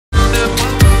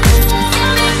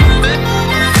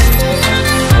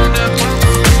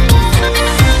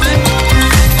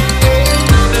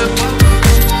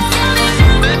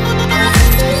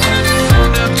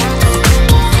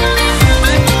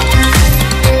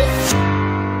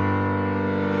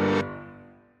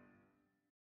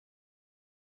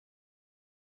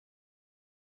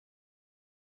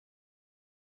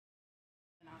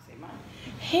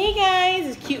Hey guys,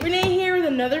 it's Cute Renee here with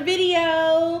another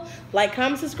video. Like,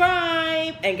 comment,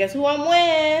 subscribe, and guess who I'm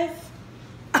with?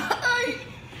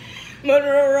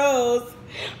 Monroe Rose.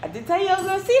 I did tell you I was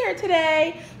gonna see her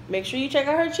today. Make sure you check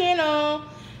out her channel.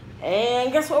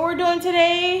 And guess what we're doing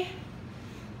today?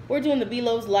 We're doing the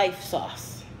BLovesLife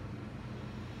sauce.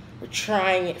 We're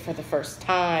trying it for the first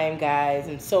time, guys.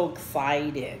 I'm so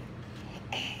excited.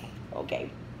 Okay.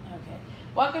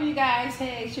 Welcome, you guys.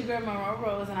 Hey, it's your girl Monroe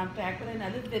Rose, and I'm back with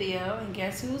another video. And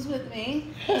guess who's with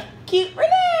me? Cute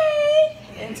Renee.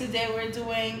 And today we're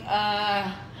doing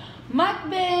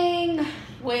mukbang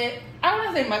with, I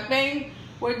want to say mukbang.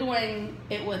 We're doing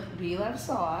it with BLovesLife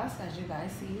sauce, as you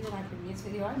guys see in my previous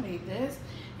video. I made this,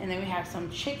 and then we have some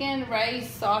chicken,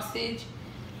 rice, sausage,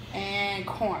 and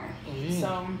corn.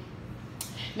 So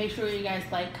make sure you guys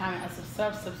like, comment, and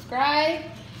subscribe.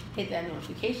 Hit that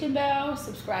notification bell.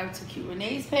 Subscribe to Cute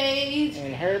Renee's page.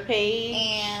 And her page.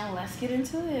 And let's get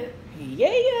into it.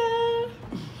 Yeah.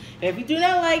 And if you do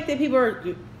not like that people are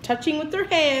touching with their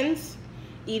hands,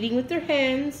 eating with their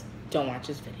hands, don't watch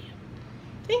this video.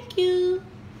 Thank you.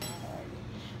 Alright.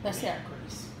 Let's see our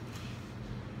grease.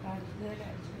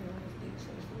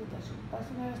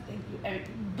 Thank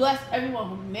you. Bless everyone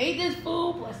who made this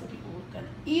food. Bless the people who are going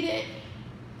to eat it.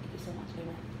 Thank you so much.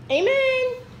 Amen.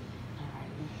 Amen.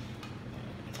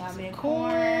 Got me a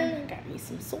corn. Got me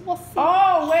some sauce.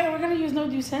 Oh, wait. We're going to use no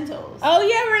utensils. Oh,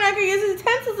 yeah. We're not going to use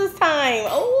utensils this time.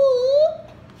 Oh.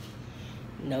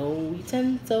 No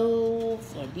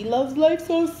utensils. BLovesLife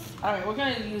sauce. All right. We're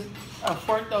going to use a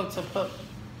fork, though, to put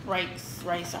rice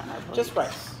on our plate. Just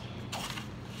rice.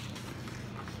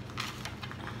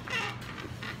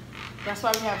 That's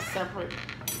why we have separate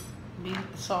beef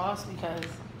sauce, because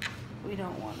we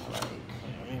don't want to, like...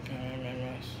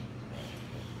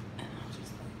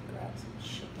 Grab some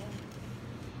chicken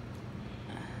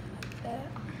like that.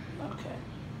 Okay.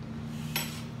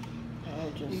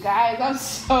 You guys, I'm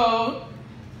so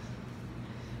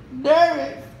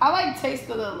nervous. I like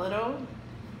tasted a little,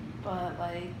 but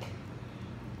like,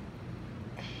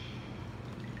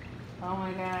 oh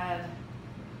my god.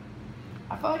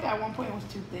 I feel like at one point it was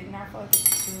too thick. Now I feel like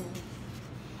it's too.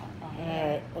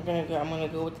 Alright, I'm gonna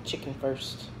go with the chicken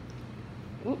first.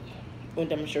 Oop, went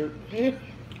down my shirt.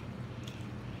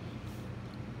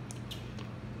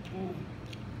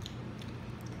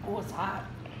 Oh, it's hot.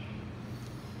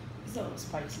 It's a little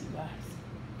spicy, you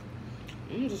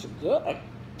guys. This is good. A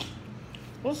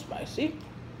little spicy.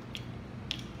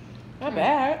 Not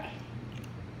bad.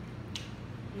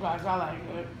 You guys, I like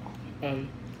it.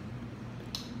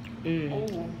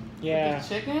 Oh, yeah. With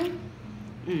the chicken.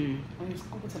 When you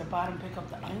scoop it to the bottom, pick up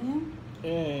the onion.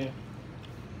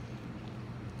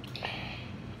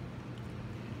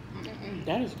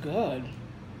 That is good.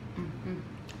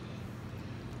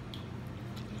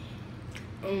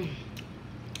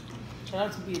 Shout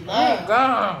out to BLovesLife. Oh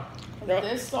god.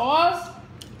 This sauce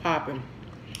Popping.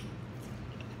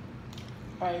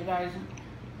 Alright, you guys.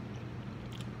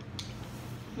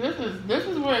 This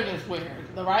is where it gets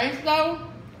weird. The rice, though.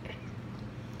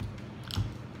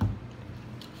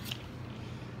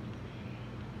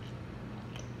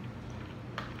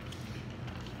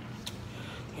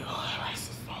 Yo, that rice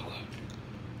is so good.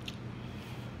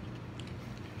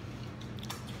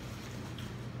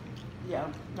 Yeah,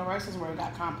 the rice is where it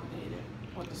got complicated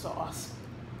with the sauce.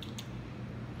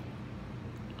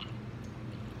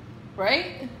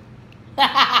 Right?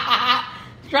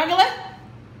 Struggling?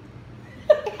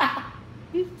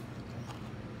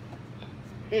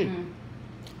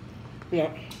 Yeah,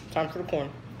 time for the corn.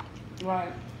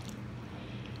 Right.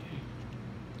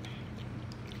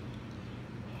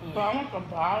 But I want the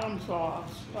bottom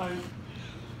sauce. Like, I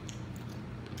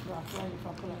feel like if I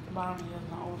put at the bottom, it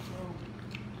doesn't overflow.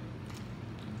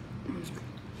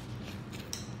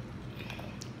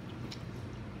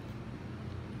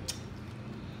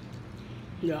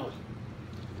 No.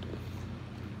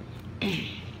 You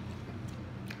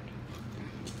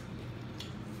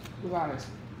guys.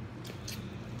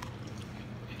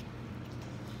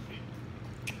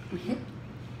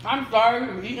 I'm sorry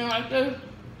for eating like this.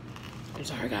 I'm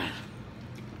sorry, guys.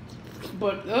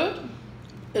 But this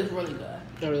is really good.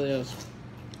 It really is.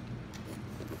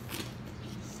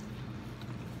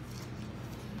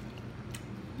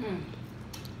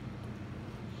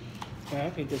 Yeah, I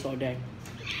could eat this all day.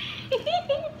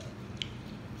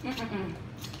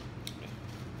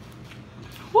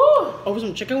 Woo! Over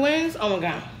some chicken wings? Oh my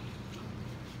god.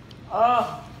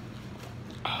 Oh,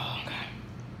 god.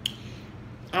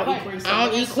 I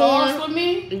don't eat sauce corn with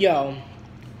me. Yo,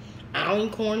 I don't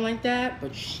eat corn like that,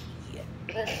 but shit.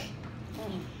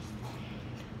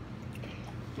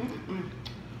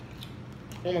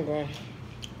 Oh my god.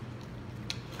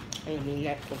 And then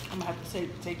that, I'm gonna have to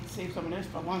save some of this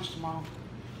for lunch tomorrow.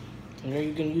 and then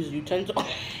you can use utensils. I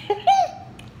feel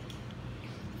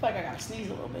like I gotta sneeze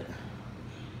a little bit.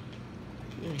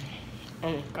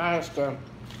 Kind of stuff.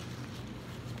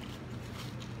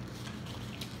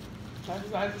 As you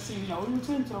guys can see, no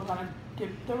utensil. I'm gonna dip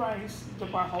the rice,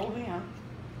 dip our whole hand.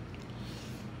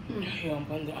 Yeah,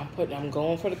 I'm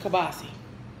going for the kibasi.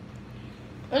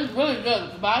 It's really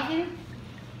good. Kibasi?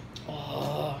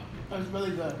 Oh, It's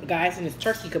really good. guys, and it's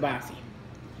turkey kibasi.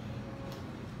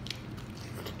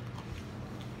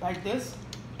 Like this?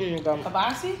 Mm,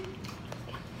 Kibasi?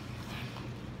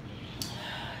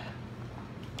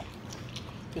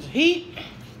 It's heat.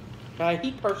 Not a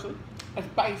heat person. It's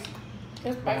spicy.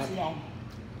 It's spicy, y'all.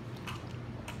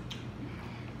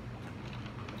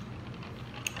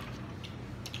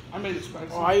 I made it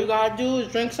spicy. All you gotta do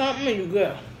is drink something and you're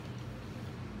good.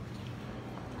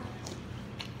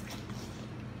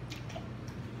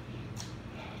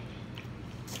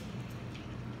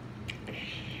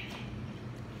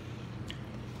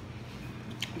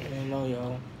 I don't know,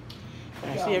 yo.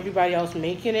 When I see everybody else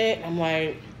making it, I'm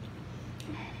like,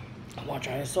 I want to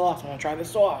try this sauce. I want to try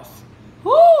this sauce.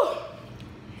 Woo!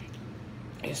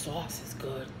 This sauce is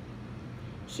good.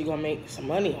 She gonna make some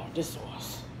money on this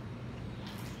sauce.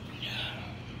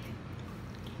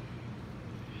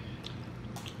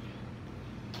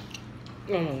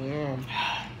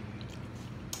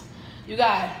 You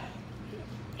guys,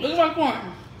 look at my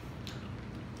corn.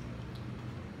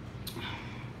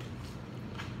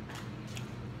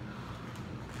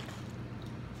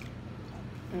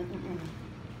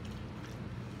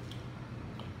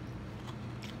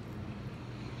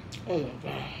 Oh my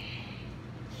God.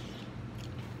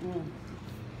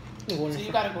 So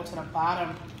you gotta go to the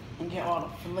bottom and get all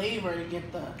the flavor to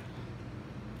get the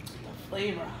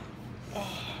flavor.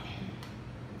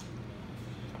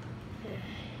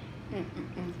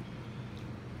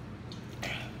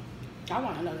 I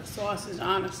want another sausage,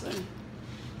 honestly.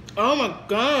 Oh my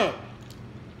God.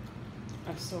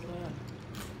 That's so good.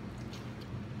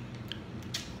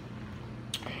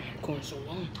 Going so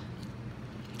long.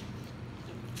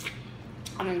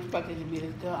 I didn't expect it to be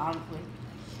this good, honestly.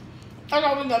 I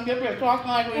thought we were gonna be up here talking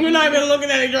like we We're not even looking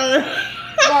at each other.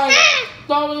 Like,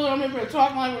 thought we were gonna be up here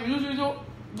talking like we usually do.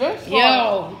 This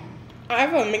Yo, I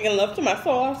feel making love to my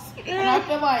sauce. and I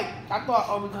feel like, I thought,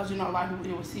 oh, because, you know, a lot of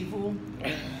people eat with seafood,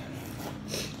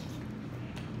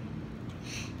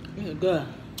 It's good.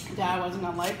 that I wasn't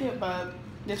gonna like it, but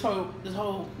this whole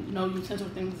no utensil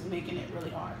thing is making it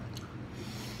really hard.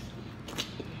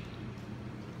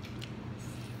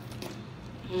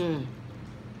 Mm.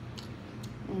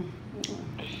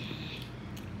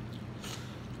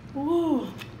 Ooh.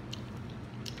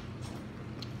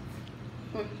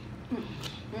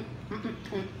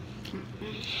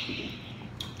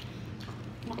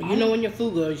 You know when your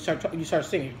food good, you start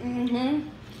singing.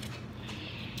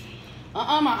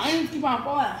 My onions keep on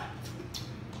falling.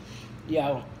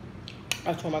 Yo,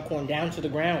 I tore my corn down to the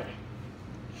ground.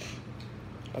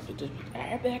 I put this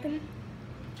air back in.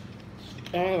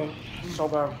 So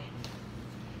good.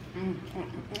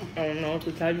 I don't know what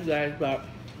to tell you guys, but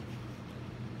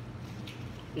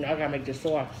now I gotta make this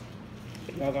sauce.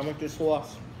 Y'all gotta make this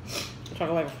sauce. I'm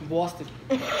talking like I'm from Boston.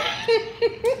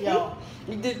 Yo.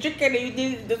 You did chicken and you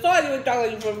did the sauce, you were talking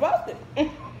like you from Boston.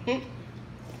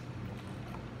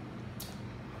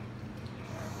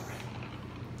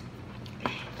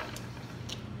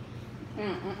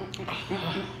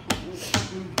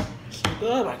 So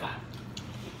good, my God.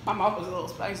 My mouth was a little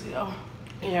spicy though.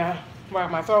 Yeah, right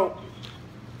in my throat.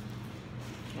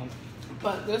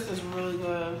 But this is really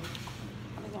good.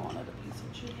 I think I want another piece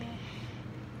of chicken.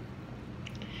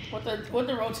 With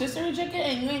the rotisserie chicken,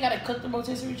 and you ain't gotta cook the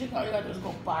rotisserie chicken, all you gotta do is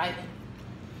go buy it.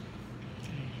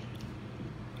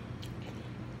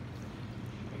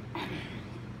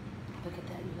 Look at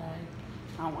that, you guys.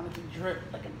 I don't want it to drip.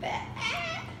 Look at that.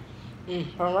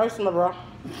 Brown rice, my bro.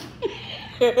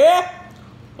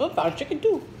 Oh, found chicken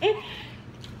too.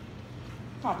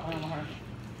 Stop playing with her.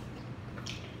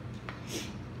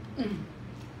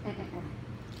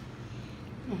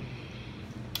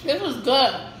 This was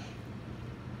good.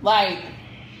 Like,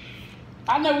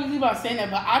 I know we keep on saying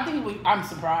that, but I think I'm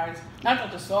surprised. Not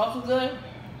that the sauce was good,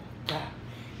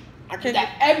 I can't.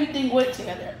 that everything went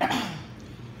together.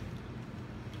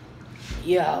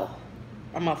 Yo,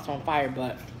 my mouth's on fire,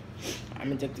 but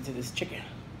I'm addicted to this chicken.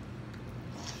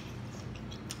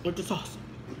 With the sauce.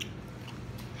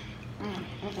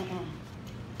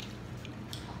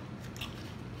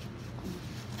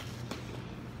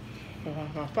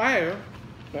 On fire,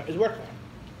 but it's working.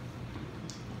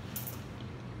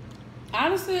 I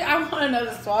Honestly, I want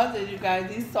another sausage, you guys.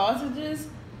 These sausages,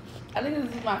 I think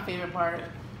this is my favorite part.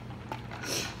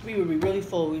 We would be really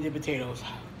full with the potatoes.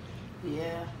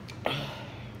 Yeah.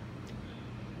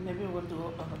 Maybe we'll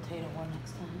do a potato one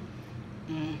next time.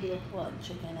 Mm-hmm. Well,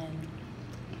 chicken and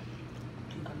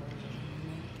cucumbers.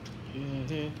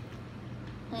 Mm-hmm.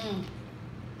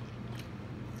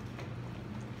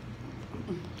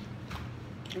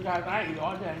 You guys, I eat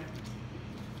all day.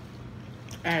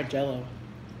 I had Jello.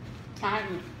 I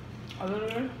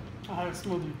literally, I had a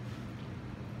smoothie.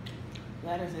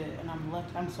 That is it, and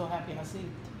I'm so happy I saved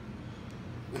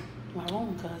my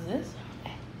room because this.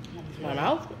 My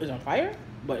mouth is on fire,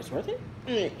 but it's worth it.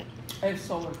 It's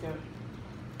so worth it.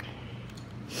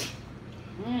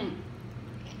 Okay.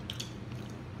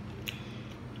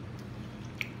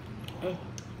 Oh,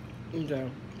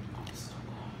 so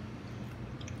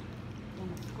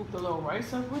good. Scoop the little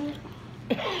rice up with it.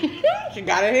 She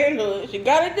got it handle it. She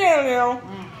got it down now.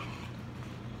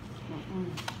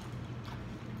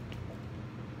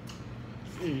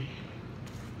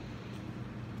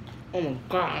 Oh my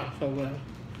God, so good.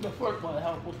 The fork will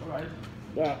help with the rice.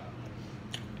 Yeah.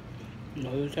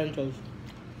 No utensils.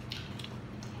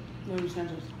 No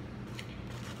utensils.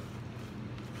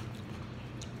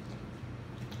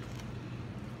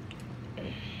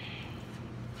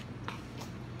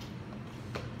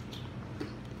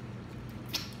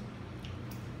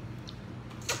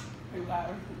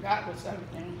 That was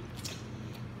everything.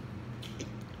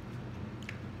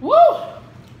 Woo!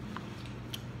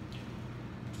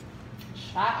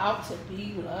 Shout out to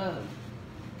BLove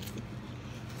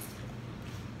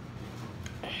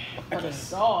for the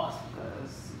sauce,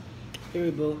 because Here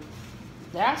we go.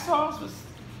 that sauce was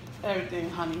everything,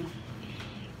 honey.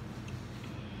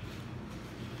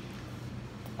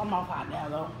 I'm all hot now,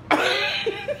 though.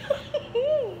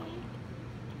 Woo!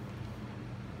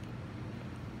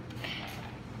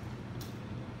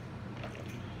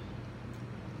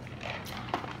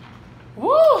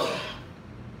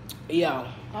 Yo,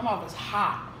 My mouth is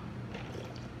hot.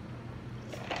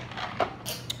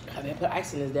 I mean, put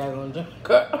ice in this daggone drink.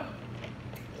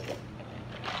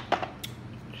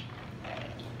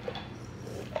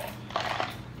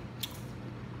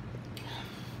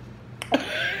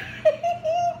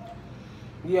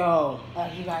 Yo.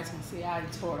 As you guys can see, I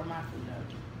tore my food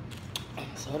up.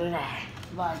 So did I.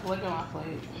 Like, look at my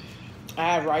plate.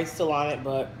 I have rice still on it,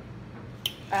 but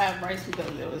I have rice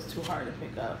because it was too hard to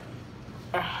pick up.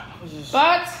 it was just,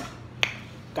 But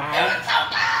guys,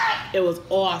 it was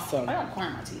awesome. I got corn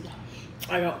in my teeth.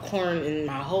 I got corn in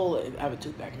my hole. I have a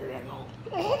tooth back here. That hole.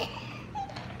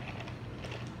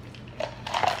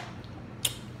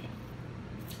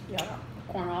 Yeah, I got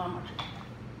corn all in my teeth.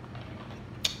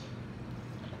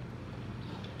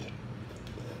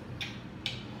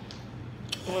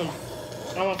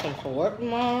 I want some for work,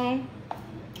 Mom.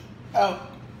 Oh,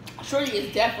 Shorty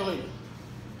is definitely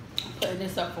putting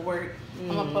this up for work. I'm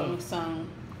gonna put me some.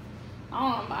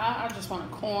 I just want a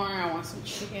corn. I want some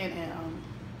chicken and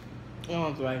I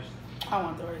want the rice. I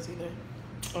want the rice either.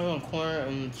 I want corn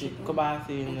and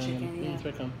kibasi and chicken, yeah.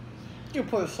 chicken. You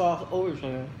put sauce over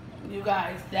there. You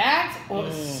guys, that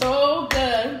was so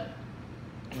good.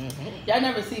 Y'all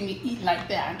never seen me eat like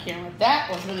that on camera. That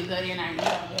was really good, and I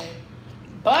knew it.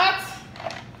 But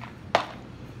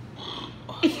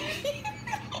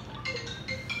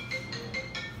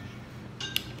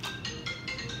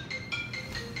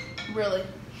really,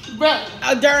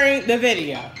 During the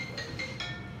video.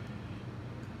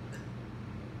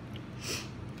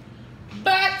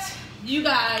 But you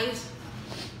guys,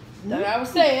 like I was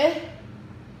saying,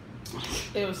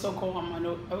 it was so cold on my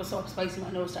nose. It was so spicy.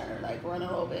 My nose started like running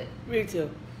a little bit. Me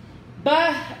too.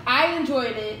 But I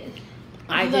enjoyed it.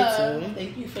 I did too.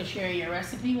 Thank you for sharing your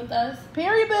recipe with us.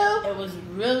 Period, boo. It was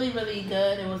really, really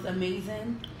good. It was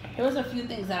amazing. There was a few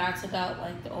things that I took out,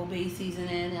 like the Old Bay seasoning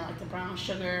and like the brown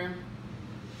sugar,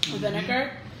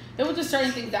 vinegar. There were just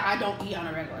certain things that I don't eat on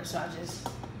a regular, so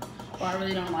I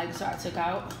really don't like, so I took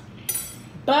out.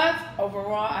 But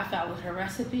overall, I followed her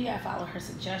recipe. I followed her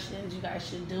suggestions. You guys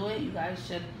should do it. You guys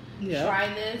should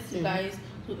try this. You guys,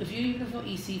 if you even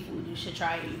eat seafood, you should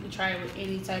try it. You can try it with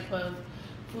any type of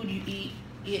food you eat.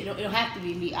 It don't have to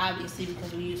be meat, obviously,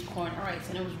 because we use corn and rice,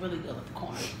 and it was really good with the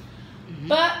corn.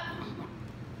 But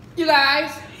you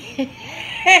guys, make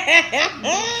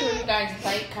sure you guys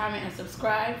like, comment, and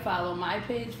subscribe. Follow my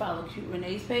page. Follow Cute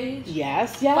Renee's page.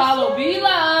 Yes. Follow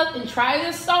BLove and try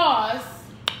this sauce.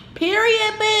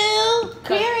 Period, boo.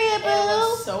 Period, boo. It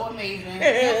was so amazing.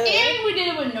 And we did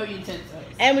it with no utensils.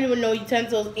 And we did with no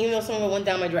utensils, even though someone went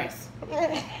down my dress.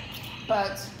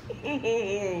 But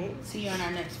see you on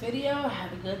our next video.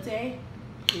 Have a good day.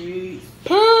 Peace.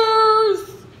 Peace.